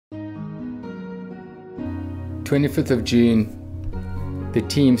25th of June, the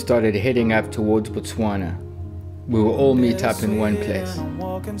team started heading up towards Botswana. We will all meet up in one place,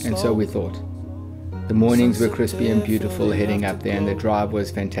 and so we thought. The mornings were crispy and beautiful heading up there, and the drive was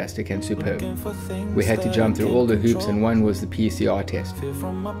fantastic and superb. We had to jump through all the hoops, and one was the PCR test.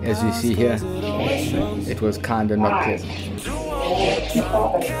 As you see here, it was kinda not pleasant.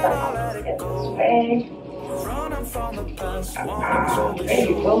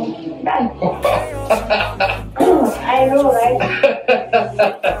 I know, right?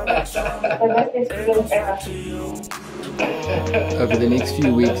 Over the next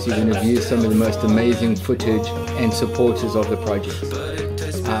few weeks, you're going to view some of the most amazing footage and supporters of the project.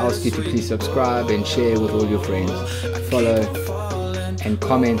 I ask you to please subscribe and share with all your friends. Follow and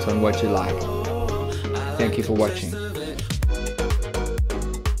comment on what you like. Thank you for watching.